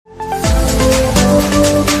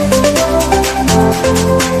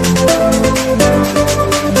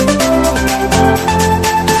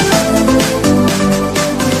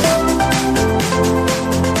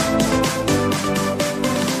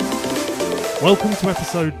Welcome to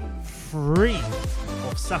episode 3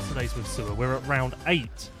 of Saturdays with Sewer. We're at round 8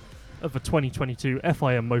 of the 2022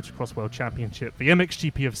 FIM Motocross World Championship, the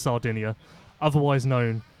MXGP of Sardinia, otherwise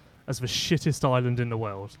known as the shittest island in the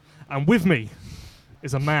world. And with me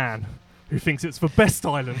is a man who thinks it's the best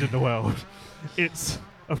island in the world. It's,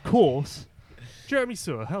 of course, Jeremy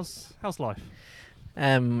Sewer. How's life?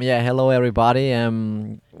 Hello everybody.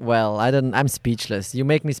 I'm speechless. You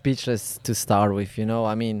make me speechless to start with,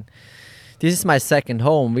 I mean, this is my second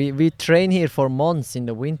home. We train here for months in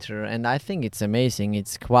the winter, and I think it's amazing.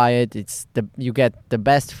 It's quiet. You get the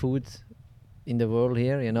best food in the world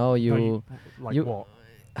here. What?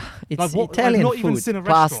 It's like what? Italian Like not even food, in a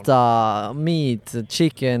restaurant. pasta, meat,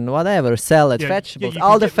 chicken, whatever, salad, vegetables. you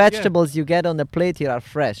All can the get that, vegetables you get on the plate here are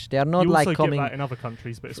fresh. They are not You like also coming. get that in other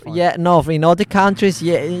countries, but it's fine. Yeah, no, in other countries,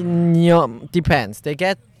 depends. They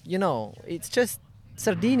get, it's just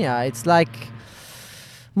Sardinia. It's like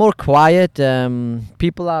more quiet.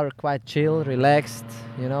 People are quite chill, relaxed.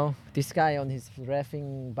 This guy on his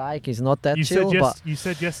reffing bike is not that chill. You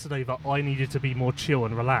said yesterday that I needed to be more chill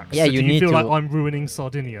and relaxed. Yeah, so you do need you feel to. like I'm ruining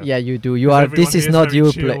Sardinia? Yeah, you do. Because This is not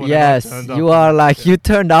your place. place. Yes, you are like you you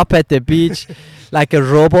turned up at the beach like a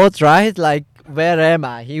robot, right? Like, where am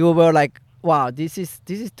I? You were like, wow, this is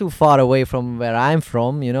too far away from where I'm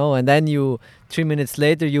from, and then 3 minutes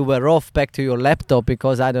later you were off back to your laptop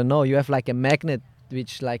because I don't know, you have like a magnet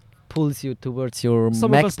which like pulls you towards your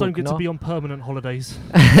Some MacBook, of us don't get to be on permanent holidays.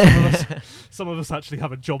 Some of us actually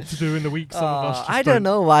have a job to do in the week. Some of us just I don't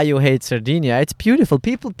know why you hate Sardinia. It's beautiful.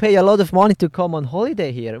 People pay a lot of money to come on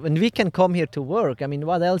holiday here, and we can come here to work. I mean,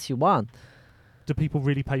 what else you want? Do people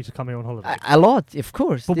really pay to come here on holiday? A lot, of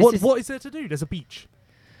course. But what is there to do? There's a beach.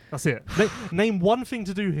 That's it. Name one thing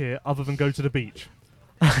to do here other than go to the beach.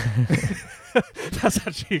 That's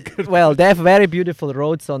actually a good Well, they have very beautiful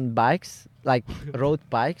roads on bikes, like road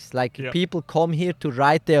bikes. Like Yep. people come here to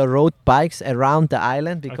ride their road bikes around the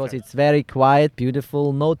island because Okay. it's very quiet,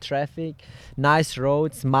 beautiful, no traffic, nice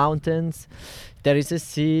roads, mountains. There is a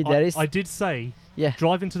sea. I did say, Yeah.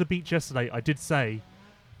 driving to the beach yesterday, I did say,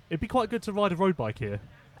 it'd be quite good to ride a road bike here.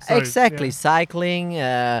 So, Exactly, yeah. cycling.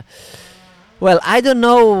 Well, I don't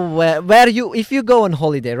know where you, if you go on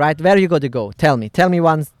holiday, right? Where you got to go? Tell me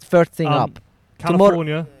one first thing up.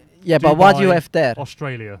 California, Yeah, but what you Dubai, have there?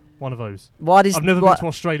 Australia, one of those. What is? I've never what- been to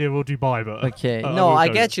Australia or Dubai, but Okay, I no, will I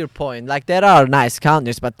go get your point. Like, there are nice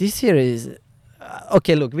countries, but this here is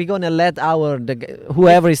okay. Look, we're gonna let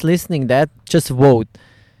whoever is listening that just vote.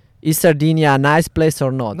 Is Sardinia a nice place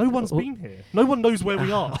or not? No one's been here. No one knows where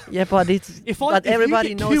we are. Yeah, but If but you everybody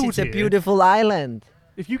get knows killed it's a here- beautiful island.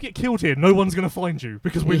 If you get killed here, no one's going to find you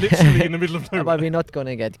because we're literally in the middle of nowhere. But we're not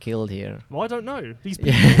gonna get killed here. Well, I don't know. These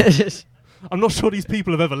people, Yeah. I'm not sure these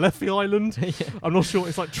people have ever left the island. I'm not sure.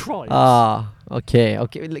 It's like tribes. Okay.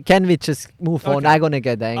 Can we just move on? Okay. I'm gonna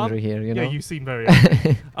get angry here, Yeah, you seem very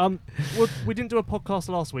angry. Well, we didn't do a podcast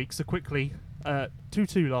last week, so quickly,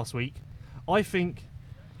 2-2 last week.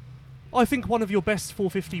 I think one of your best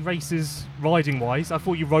 450 races riding-wise. I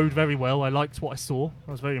thought you rode very well. I liked what I saw.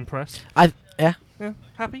 I was very impressed. Yeah,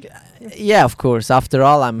 happy? Yeah, of course. After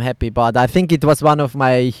all, I'm happy, but I think it was one of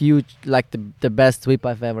my huge, like the best whip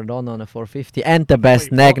I've ever done on a 450, and the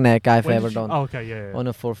best Wait, neck I've When ever did you- done Oh, okay, yeah. on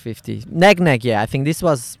a 450. Neck, yeah. I think this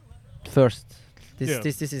was first. Yeah.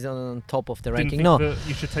 This is on top of the Didn't ranking. think No, that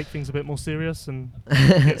you should take things a bit more serious and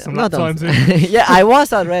get some lap Not on- times in. yeah, I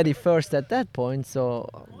was already first at that point, so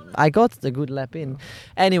I got the good lap in.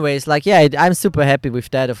 Anyways, I'm super happy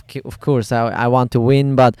with that. Of course, I want to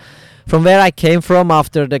win, but from where I came from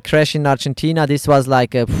after the crash in Argentina, this was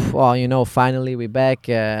like finally we're back.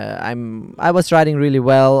 I was riding really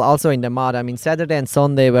well, also in the mud. I mean, Saturday and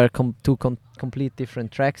Sunday were two complete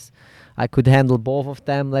different tracks. I could handle both of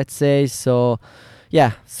them, let's say. So,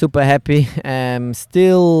 yeah, super happy.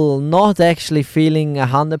 Still not actually feeling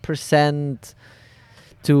 100%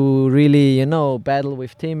 to really, battle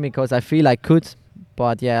with Tim because I feel I could.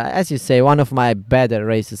 But yeah, as you say, one of my better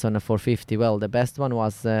races on a 450. Well, the best one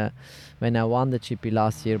was when I won the GP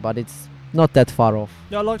last year, but it's not that far off.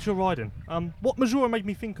 Yeah, I liked your riding. What Majora made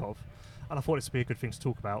me think of, and I thought this would be a good thing to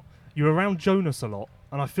talk about, you're around Jonas a lot,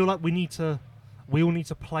 and I feel like we all need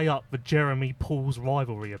to play up the Jeremy Pauls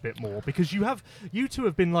rivalry a bit more because you two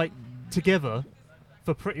have been like together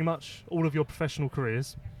for pretty much all of your professional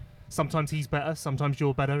careers. Sometimes he's better, sometimes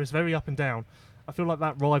you're better. It's very up and down. I feel like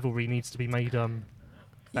that rivalry needs to be made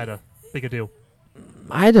better, bigger deal.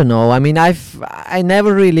 I don't know. I mean, I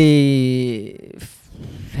never really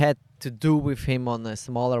had to do with him on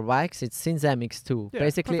smaller bikes. It's since MX2, Yeah,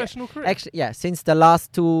 basically. professional career. Actually, yeah, since the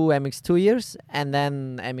last two MX2 years and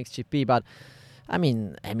then MXGP. But I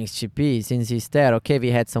mean, MXGP, since he's there, okay,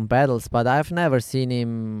 we had some battles, but I've never seen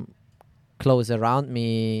him close around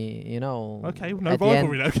me, you know. Okay, no at the end-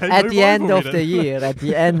 rivalry. Okay, at no the end rivalry of then. the year, at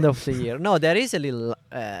the end of the year. No, there is a little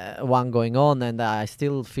one going on, and I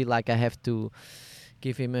still feel like I have to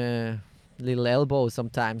give him a little elbow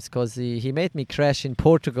sometimes, because he made me crash in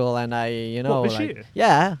Portugal, and I, you know, this like, year?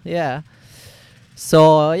 yeah.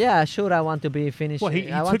 So yeah, sure, I want to be finished. Well,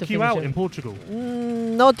 he I want to took you finish out it. in Portugal.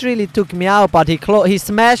 Not really took me out, but he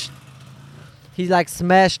smashed. He like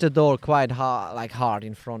smashed the door quite hard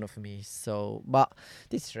in front of me. So, but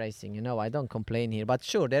this is racing, you know. I don't complain here. But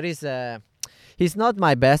sure, there is a. He's not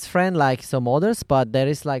my best friend like some others, but there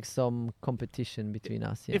is like some competition between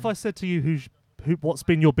us. Yeah. If I said to you what's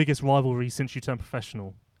been your biggest rivalry since you turned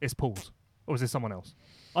professional, it's Paul's, or is it someone else?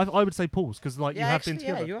 I would say Paul's, because like you have been actually,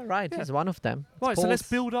 together. yeah, you're right. Yeah. He's one of them. Right, so let's Paul's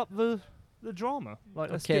build up the drama. Like,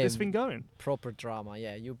 let's get Okay. this thing going. proper drama.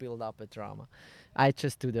 Yeah, you build up a drama. I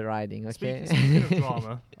just do the riding. Okay. Speaking of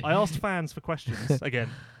drama, I asked fans for questions again.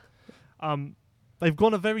 They've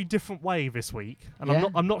gone a very different way this week, and Yeah?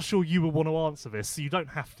 I'm not sure you will want to answer this, so you don't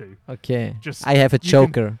have to. Okay. Just I have a you can-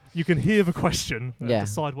 choker. You can hear the question and Yeah.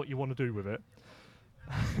 decide what you want to do with it.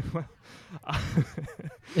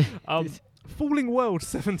 Falling World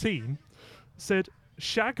 17 said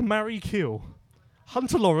Shag, marry, kill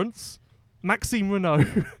Hunter Lawrence, Maxime Renault,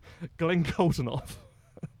 Glenn Coltonov.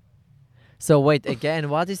 So wait again.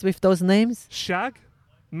 What is with those names? Shag,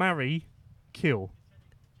 marry, kill.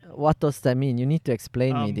 What does that mean? You need to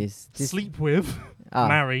explain me this. Sleep with, Ah,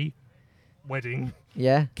 marry, wedding,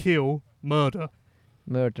 yeah, kill, murder.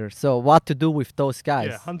 murder. So what to do with those guys?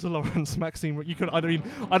 Yeah, Hunter Lawrence, Maxime. You can.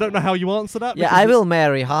 I don't know how you answer that. Yeah, because I will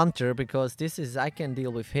marry Hunter because I can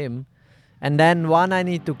deal with him. And then one I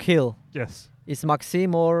need to kill Yes, is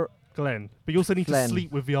Maxime or Glenn. But you also need Glenn. to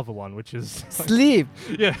sleep with the other one, which is sleep.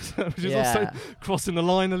 yes, which is also Yeah. crossing the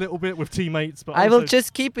line a little bit with teammates. But I will also-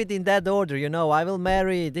 just keep it in that order, you know. I will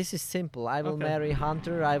marry. This is simple. I will Okay. marry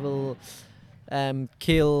Hunter. I will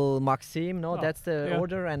kill Maxime. No, Oh, that's the yeah.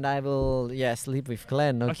 order. And I will sleep with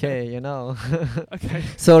Glenn. Okay, you know. Okay.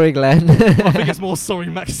 Sorry, Glenn. I think it's more sorry,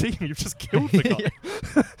 Maxime. You've just killed the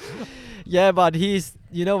guy. Yeah, but he's.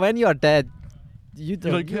 You know, when you're dead, you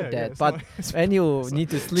don't you're care, yeah, dead. it's But not- it's when you need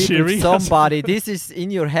to sleep cheery. with somebody, this is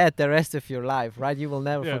in your head the rest of your life, right? You will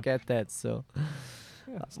never Yeah. forget that. So,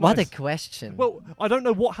 yeah, it's what nice. a question. Well, I don't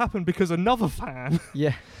know what happened because another fan,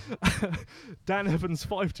 yeah. Dan Evans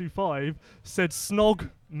 525, said Snog,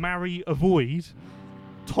 marry, avoid,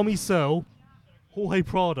 Tommy Searle, Jorge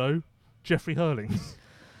Prado, Jeffrey Hurling.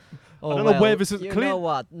 Oh, don't know where well, this is You clear- know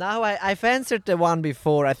what? Now I've answered the one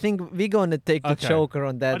before. I think we're gonna take the Okay. choker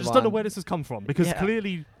on that I just one. don't know where this has come from because Yeah.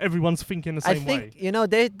 clearly everyone's thinking the I same think way. you know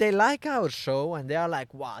they like our show and they are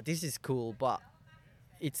like, wow, this is cool, but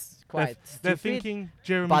it's quite They're stupid. thinking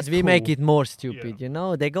Jeremy's But we cool. make it more stupid, you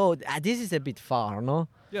know. They go, this is a bit far, no?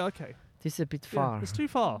 Yeah, okay. This is a bit Yeah, far. it's too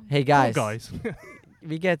far. Hey Come on, guys, guys.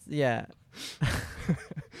 we get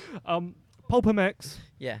Pulpamex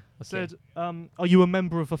yeah. Okay. said, are you a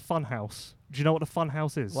member of a fun house? Do you know what a fun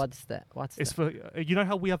house is? What's that? What's It's that? for, you know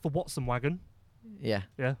how we have the Watson wagon? Yeah,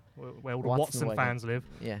 Yeah, where all the Watson Watson wagon. fans live.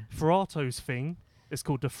 yeah. Ferrato's thing is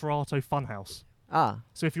called the Ferrato Funhouse. Ah,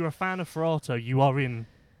 So if you're a fan of Ferrato, you are in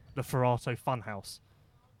the Ferrato Funhouse.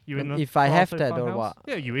 You in And the if I have Ferrato that or Funhouse? what?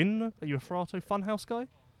 Yeah, you in? Are you a Ferrato Funhouse guy?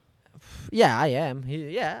 yeah, I am.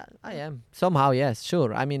 Yeah, I am. Somehow, yes,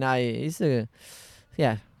 sure. I mean,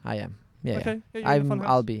 yeah, I am. Yeah, Okay, yeah, you're in the Funhouse.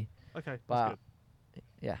 I'll be. Okay, that's But good.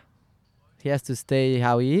 yeah, he has to stay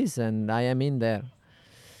how he is, and I am in there.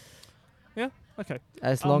 Okay.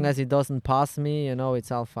 As long Um, as he doesn't pass me, you know, it's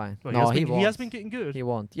all fine. Well, no, he won't. has been getting good. He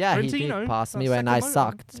won't. Yeah, he Trentino, did pass me that's when I second motor,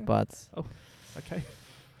 sucked, yeah. but, Okay.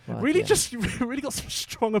 but Really, yeah. just you really got some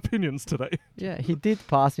strong opinions today. Yeah, he did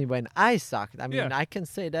pass me when I sucked. I mean, Yeah. I can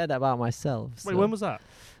say that about myself. Wait, so. when was that?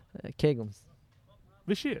 Kegums?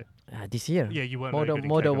 This year? This year. Yeah, you weren't very good in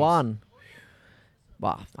Moto Kegums. 1.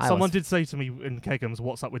 Wow. Someone did say to me in Kegums,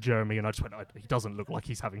 "What's up with Jeremy?" And I just went, "He doesn't look like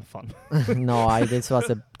he's having fun." No, this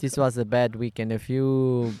was a bad weekend. A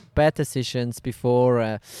few bad decisions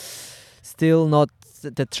before. Still not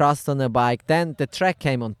the trust on the bike. Then the track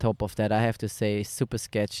came on top of that. I have to say, super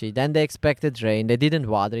sketchy. Then they expected rain. They didn't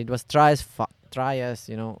water. It was dry as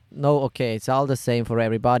you know. No, okay, it's all the same for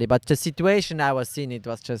everybody. But the situation I was in, it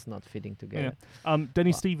was just not fitting together. Denny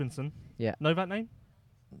Wow. Stevenson. Yeah. Know that name?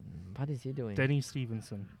 What is he doing? Denny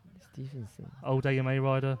Stevenson, Stevenson. old AMA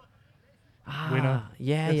rider. Ah, Winner.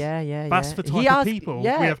 Yeah, Yes. yeah. That's the He type of asked- people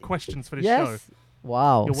yeah, we have questions for this yes. show.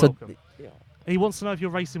 Wow. You're so welcome. He wants to know if you're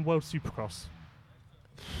racing World Supercross.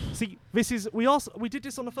 See, we did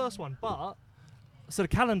this on the first one, but so the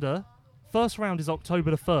calendar First round is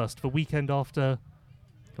October the 1st, the weekend after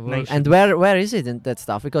Nations. And where is it in that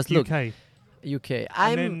stuff? Because look, UK. UK.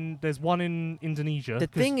 And then there's one in Indonesia. The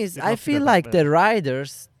 'cause thing is, you'd I love to go feel back like there. the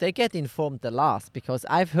riders, they get informed the last, because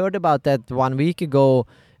I've heard about that 1 week ago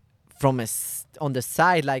from on the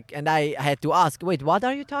side, like, and I had to ask, wait, what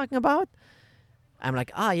are you talking about? I'm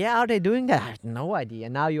like, yeah, are they doing that? I had no idea.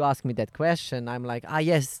 Now you ask me that question, I'm like,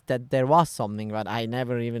 yes, that there was something, but I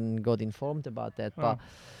never even got informed about that. Oh. But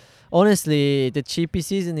honestly, the GP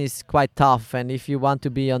season is quite tough, and if you want to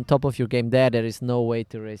be on top of your game there is no way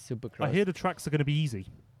to race Supercross. I hear the tracks are going to be easy.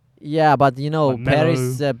 Yeah, but you know, Like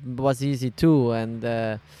Paris was easy too, and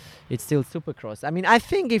it's still Supercross. I mean, I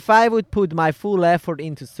think if I would put my full effort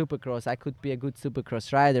into Supercross, I could be a good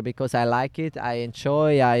Supercross rider because I like it, I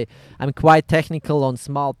enjoy, I'm quite technical on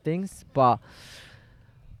small things, but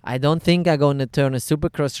I don't think I'm gonna turn a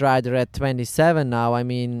Supercross rider at 27 now. I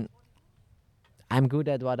mean, I'm good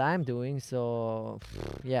at what I'm doing, so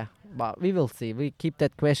yeah, but we will see. We keep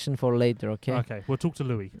that question for later, okay? Okay, we'll talk to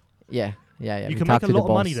Louis. Yeah. You we can talk make a to the lot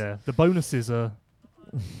of money boss. there. The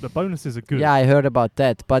bonuses are good. Yeah, I heard about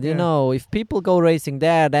that. But you Yeah. know, if people go racing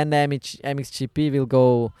there, then the MXGP will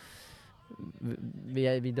go.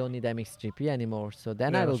 We don't need MXGP anymore. So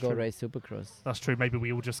then Yeah, I will that's go true. race Supercross. That's true. Maybe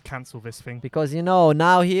we will just cancel this thing. Because you know,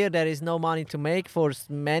 now here there is no money to make for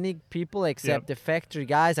many people except Yep. the factory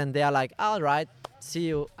guys, and they are like, all right, see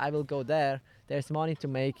you. I will go there. There's money to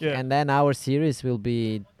make, Yeah. and then our series will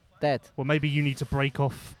be dead. Well, maybe you need to break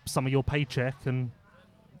off some of your paycheck and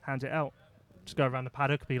hand it out. Just go around the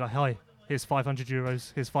paddock, be like, hi, here's 500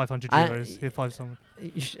 euros, here's 500 euros, here's 500.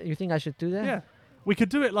 You think I should do that? Yeah. We could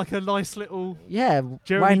do it like a nice little... Yeah,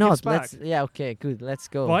 Jeremy why not? gives back. Okay, good. Let's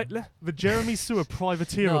go. Right? The Jeremy Sewer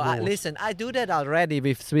Privateer No, Award. listen, I do that already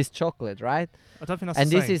with Swiss chocolate, right? I don't think that's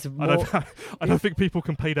and the this same. is I don't think people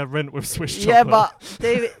can pay their rent with Swiss chocolate.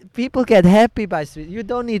 Yeah, but people get happy by Swiss. You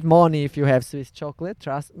don't need money if you have Swiss chocolate,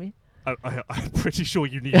 trust me. I'm pretty sure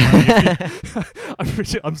you need money.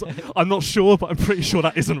 I'm not sure, but I'm pretty sure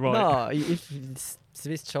that isn't right. No, if it's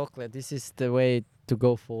Swiss chocolate, this is the way to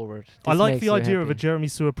go forward. I This like makes the you idea of a happy. Jeremy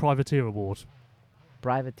Sewer Privateer Award.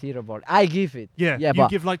 Privateer award. I give it. Yeah, Yeah, you but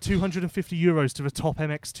give like 250 euros to the top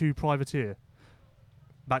MX2 privateer.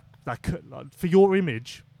 That could, like, for your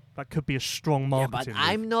image, that could be a strong yeah, marketing. but move.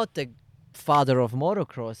 I'm not the father of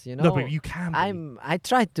motocross, you know. No, but you can. Be. I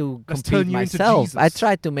try to Let's compete turn you into myself. I Jesus.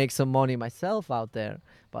 try to make some money myself out there,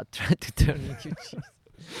 but try to turn into Jesus.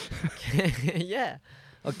 Yeah.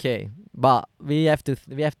 Okay, but we have to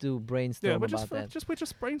brainstorm Yeah, we're about that. we're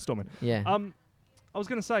just brainstorming. Yeah. I was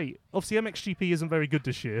going to say, obviously MXGP isn't very good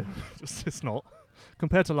this year. It's not.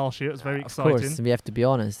 Compared to last year, it was very Of exciting. course, we have to be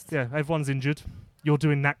honest. Yeah, everyone's injured. You're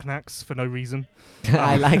doing knack-knacks for no reason.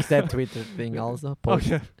 I like that Twitter thing also. Oh,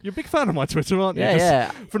 yeah. You're a big fan of my Twitter, aren't you? Yeah, Just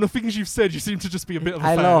yeah. From the things you've said, you seem to just be a bit of a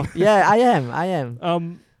I fan. love. Yeah, I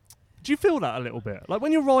am. Do you feel that a little bit? Like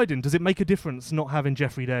when you're riding, does it make a difference not having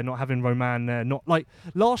Jeffrey there, not having Roman there? Not like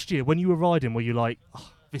last year when you were riding, were you like,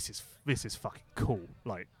 oh, this is fucking cool.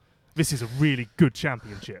 Like this is a really good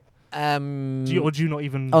championship. Do you not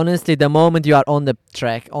even? Honestly, the moment you are on the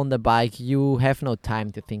track, on the bike, you have no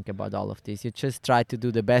time to think about all of this. You just try to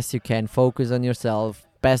do the best you can, focus on yourself,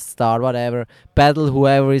 best start, whatever, battle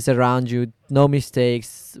whoever is around you, no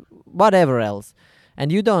mistakes, whatever else.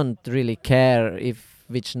 And you don't really care if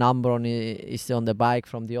which number is on the bike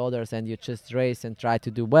from the others, and you just race and try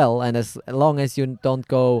to do well. And as long as you don't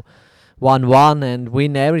go 1-1 and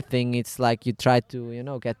win everything, it's like you try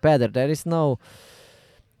to, get better. There is no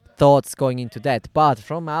thoughts going into that. But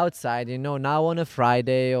from outside, now on a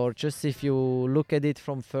Friday, or just if you look at it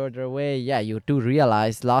from further away, yeah, you do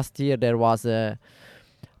realize last year there was a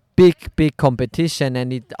big competition,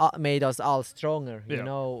 and it made us all stronger,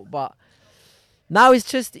 but now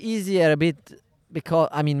it's just easier a bit, because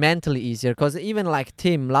mentally easier, because even like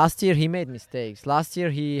Tim last year, he made mistakes. Last year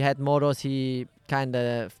he had motos, he kind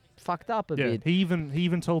of fucked up a bit. He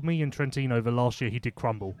even told me in Trentino that last year he did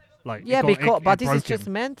crumble. Like Yeah, but this is just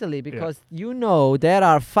mentally, because there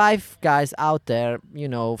are 5 guys out there,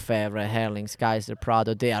 Fevre, Herlings, Kaiser,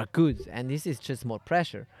 Prado, they are good, and this is just more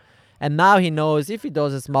pressure. And now he knows if he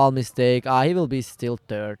does a small mistake, he will be still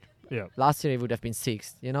third. Yeah. Last year he would have been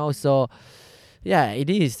 6th, so yeah, it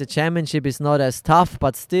is. The championship is not as tough,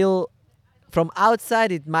 but still, from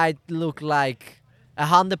outside it might look like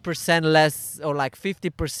 100% less, or like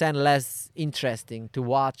 50% less interesting to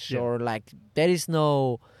watch, or like there is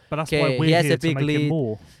no. But that's Okay, why he we're has here a to big make it lead.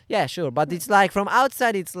 more. Yeah, sure, but it's like from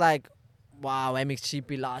outside, it's like, wow,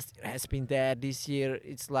 MXGP last year has been there. This year,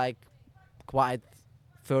 it's like quite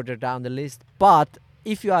further down the list. But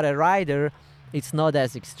if you are a rider, it's not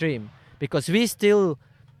as extreme, because we still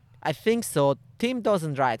I think so. Tim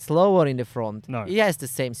doesn't ride slower in the front. No. He has the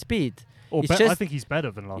same speed. Or It's I just- think he's better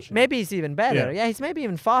than last year. Maybe he's even better. Yeah. Yeah, he's maybe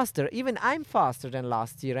even faster. Even I'm faster than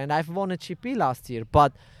last year, and I've won a GP last year.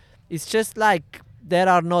 But it's just like there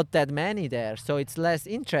are not that many there, so it's less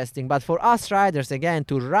interesting. But for us riders, again,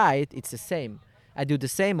 to ride, it's the same. I do the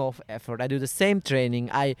same effort. I do the same training.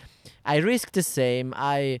 I risk the same.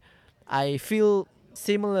 I feel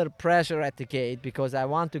similar pressure at the gate because I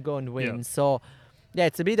want to go and win. Yeah. So. Yeah,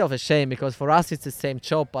 it's a bit of a shame because for us it's the same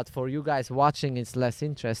job, but for you guys watching it's less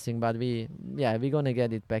interesting. But we're gonna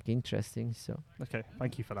get it back interesting. So Okay,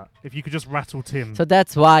 thank you for that. If you could just rattle Tim. so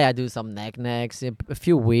that's why I do some necks, a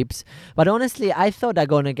few whips. But honestly, I thought I'm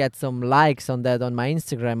gonna get some likes on that on my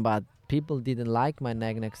Instagram, but people didn't like my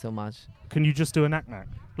neck so much. Can you just do a knack?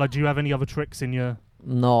 Like, do you have any other tricks in your...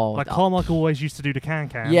 No. Like, Carmichael always used to do the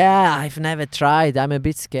can-can. Yeah, I've never tried. I'm a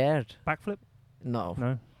bit scared. Backflip? No.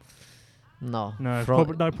 No. No. No, From-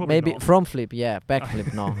 probably maybe not. front flip. Yeah,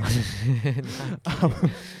 backflip. No.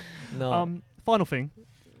 No. Final thing.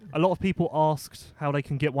 A lot of people asked how they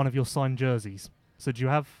can get one of your signed jerseys. So do you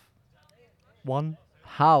have one?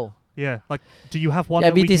 How? Yeah. Like, do you have one Yeah,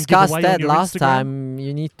 that we can give discussed away on that your last Instagram? time.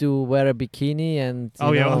 You need to wear a bikini and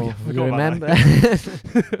Oh, yeah, know, I forgot you about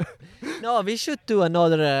remember. No, we should do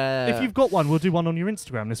another. If you've got one, we'll do one on your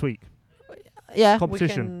Instagram this week. yeah,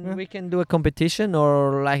 competition, yeah. we can do a competition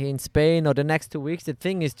or like in Spain or the next 2 weeks. The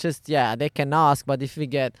thing is just they can ask, but if we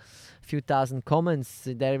get a few thousand comments,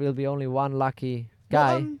 there will be only one lucky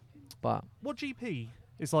guy. But What GP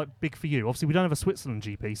is like big for you? Obviously, we don't have a Switzerland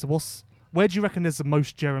GP. So where do you reckon there's the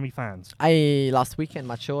most Jeremy fans? last weekend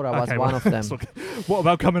Machora was Okay, one well, of them. so what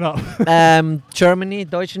about coming up? Germany,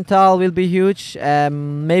 Deutschenthal will be huge.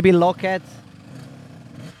 Maybe Loket.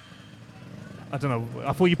 I don't know.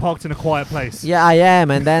 I thought you parked in a quiet place. Yeah, I am,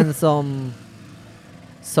 and then some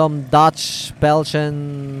Dutch,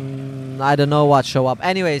 Belgian, I don't know what show up.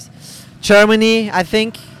 Anyways, Germany, I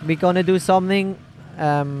think we're gonna do something.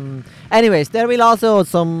 Anyways, there will also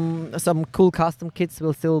some cool custom kits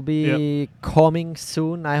will still be coming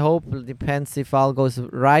soon. I hope. It depends if all goes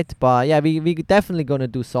right, but yeah, we definitely gonna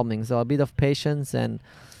do something. So a bit of patience and.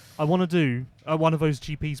 I want to do one of those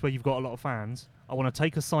GPs where you've got a lot of fans. I want to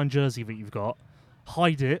take a signed jersey that you've got,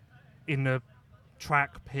 hide it in the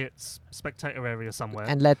track, pits, spectator area somewhere,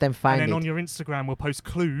 And let them and find then it. on your Instagram we'll post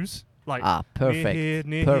clues like Perfect. near here,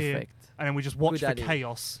 near here, Perfect. and then we just watch Good the idea.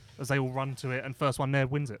 chaos as they all run to it, and first one there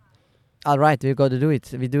wins it. All right, we got to do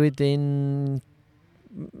it. We do it in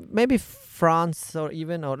maybe France or we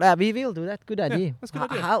will do that. Good idea. that's a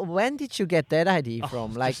good idea. When did you get that idea Oh,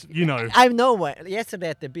 from? Like just, you know, I know yesterday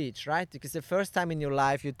at the beach, right? Because the first time in your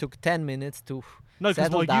life you took 10 minutes to no, because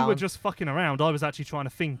settle while you were down. just fucking around, I was actually trying to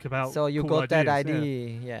think about. so you cool got that ideas,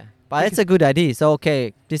 idea, yeah. But it's a good idea. So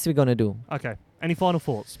okay, this we're gonna do. Yeah. Okay. Any final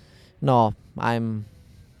thoughts? No, I'm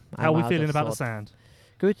How are we out feeling of about the thought. sand?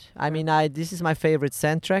 Good. I mean, this is my favorite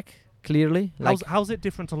sand track. Clearly, like How's it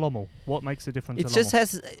different to Lommel? What makes it different it to just Lommel?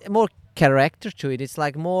 has more character to it. It's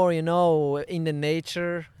like more, in the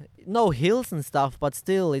nature. No hills and stuff, but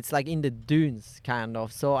still, it's like in the dunes, kind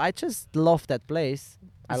of. So I just love that place.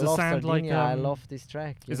 I Is the love sand like, Sardinia. I love this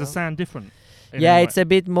track. Is the sand different? in Yeah, any it's a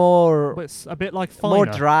bit more way? It's a bit like finer. more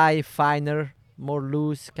dry, finer, more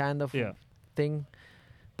loose kind of Yeah. thing.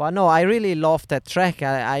 But no, I really love that track.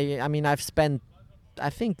 I mean, I've spent, I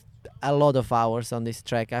think, a lot of hours on this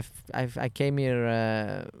track. I came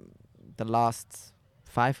here the last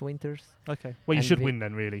 5 winters. Okay. Well, you And should we- win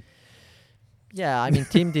then, really. Yeah, I mean,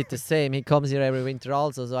 Tim did the same. He comes here every winter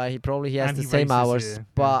also, so he probably has And the he same races hours. here, yeah.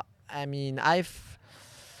 But I mean,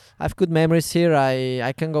 I've good memories here.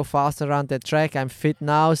 I can go fast around that track. I'm fit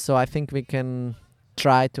now, so I think we can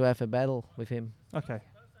try to have a battle with him. Okay.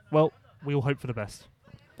 Well, we all hope for the best.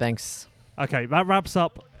 Thanks. Okay, that wraps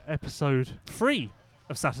up episode 3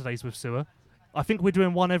 of Saturdays with Sewer. I think we're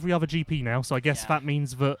doing one every other GP now, so I guess Yeah. that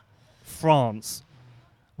means that France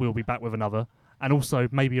will be back with another. And also,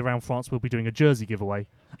 maybe around France, we'll be doing a jersey giveaway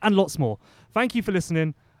and lots more. Thank you for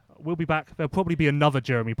listening. We'll be back. There'll probably be another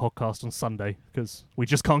Jeremy podcast on Sunday because we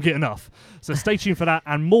just can't get enough. So stay tuned for that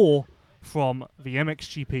and more from the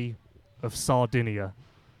MXGP of Sardinia.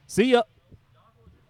 See ya!